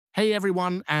Hey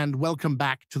everyone, and welcome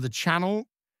back to the channel.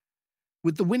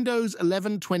 With the Windows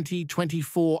 11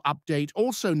 2024 update,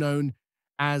 also known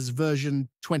as version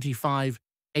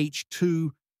 25H2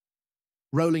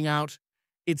 rolling out,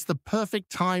 it's the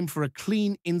perfect time for a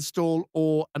clean install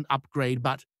or an upgrade.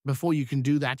 But before you can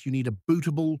do that, you need a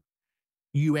bootable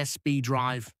USB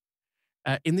drive.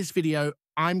 In this video,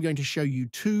 I'm going to show you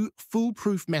two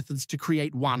foolproof methods to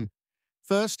create one.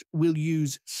 First, we'll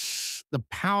use the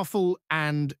powerful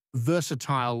and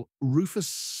versatile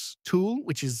Rufus tool,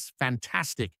 which is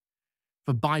fantastic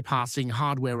for bypassing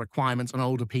hardware requirements on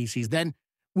older PCs. Then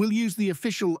we'll use the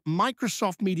official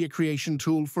Microsoft Media Creation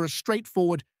tool for a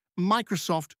straightforward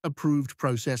Microsoft-approved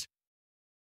process.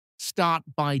 Start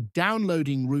by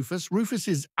downloading Rufus. Rufus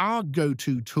is our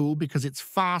go-to tool because it's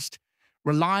fast,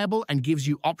 reliable, and gives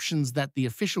you options that the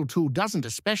official tool doesn't,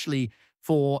 especially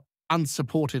for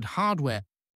unsupported hardware.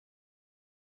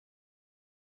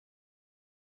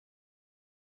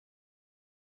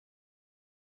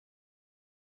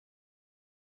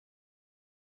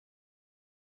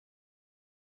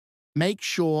 Make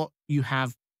sure you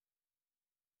have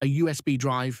a USB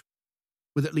drive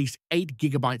with at least 8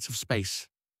 gigabytes of space.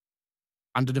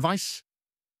 Under Device,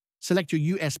 select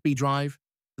your USB drive,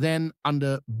 then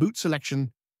under Boot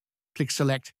Selection, click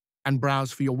Select and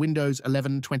browse for your Windows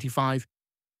 11 25H2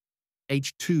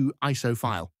 ISO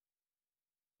file.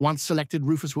 Once selected,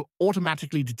 Rufus will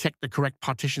automatically detect the correct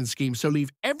partition scheme, so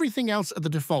leave everything else at the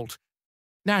default.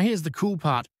 Now here's the cool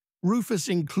part. Rufus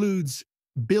includes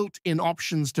built-in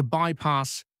options to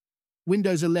bypass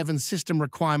Windows 11 system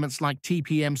requirements like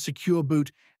TPM, Secure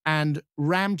Boot, and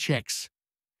RAM checks.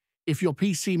 If your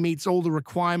PC meets all the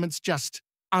requirements, just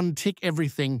untick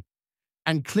everything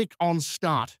and click on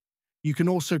Start. You can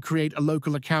also create a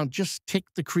local account. Just tick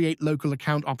the Create Local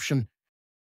Account option.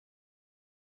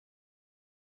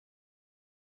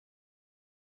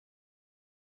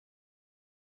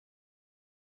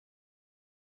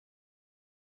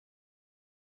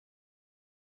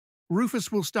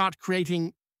 Rufus will start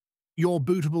creating your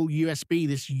bootable USB.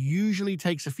 This usually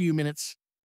takes a few minutes.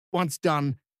 Once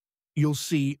done, you'll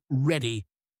see Ready.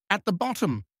 At the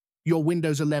bottom, your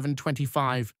Windows 11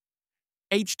 25H2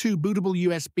 bootable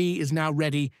USB is now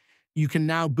ready. You can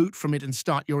now boot from it and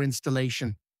start your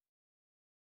installation.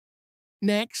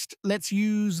 Next, let's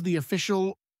use the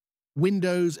official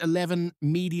Windows 11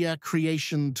 Media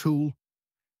Creation tool.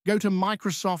 Go to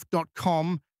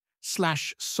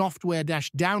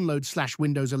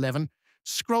microsoft.com/software-download/Windows 11.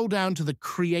 Scroll down to the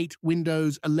Create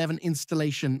Windows 11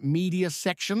 Installation Media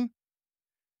section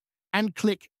and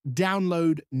click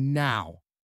Download Now.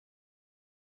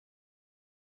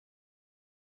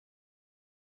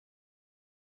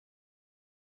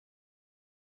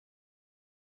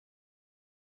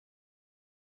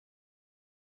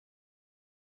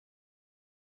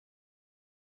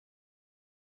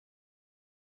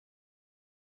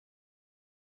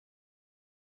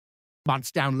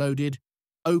 Once downloaded,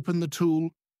 open the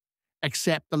tool,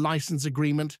 accept the license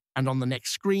agreement, and on the next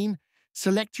screen,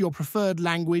 select your preferred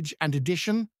language and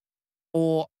edition,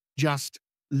 or just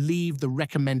leave the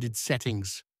recommended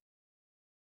settings.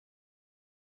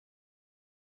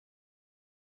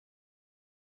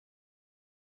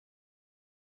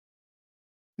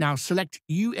 Now select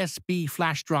USB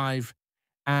flash drive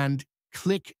and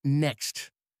click Next.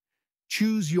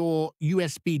 Choose your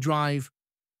USB drive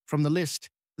from the list,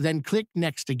 then click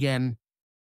Next again.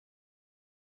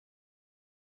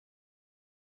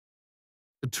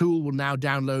 The tool will now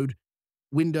download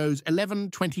Windows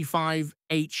 11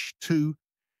 25H2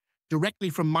 directly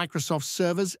from Microsoft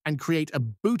servers and create a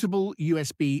bootable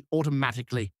USB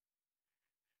automatically.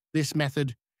 This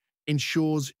method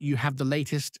ensures you have the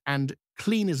latest and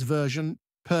cleanest version,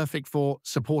 perfect for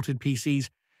supported PCs.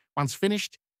 Once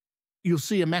finished, you'll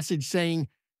see a message saying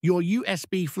your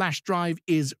USB flash drive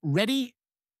is ready.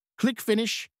 Click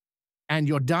Finish, and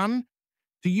you're done.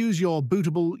 To use your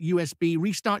bootable USB,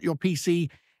 restart your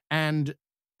PC and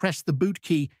press the boot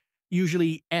key,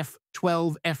 usually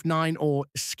F12, F9, or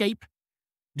Escape,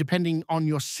 depending on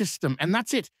your system. And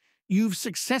that's it. You've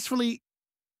successfully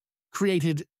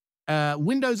created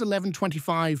Windows 11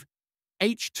 25H2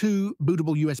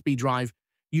 bootable USB drive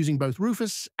using both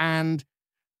Rufus and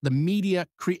the Media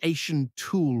Creation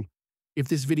tool. If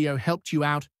this video helped you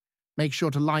out, make sure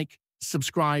to like,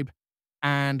 subscribe,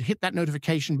 and hit that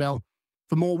notification bell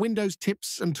for more Windows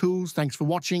tips and tools. Thanks for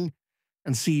watching,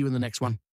 and see you in the next one.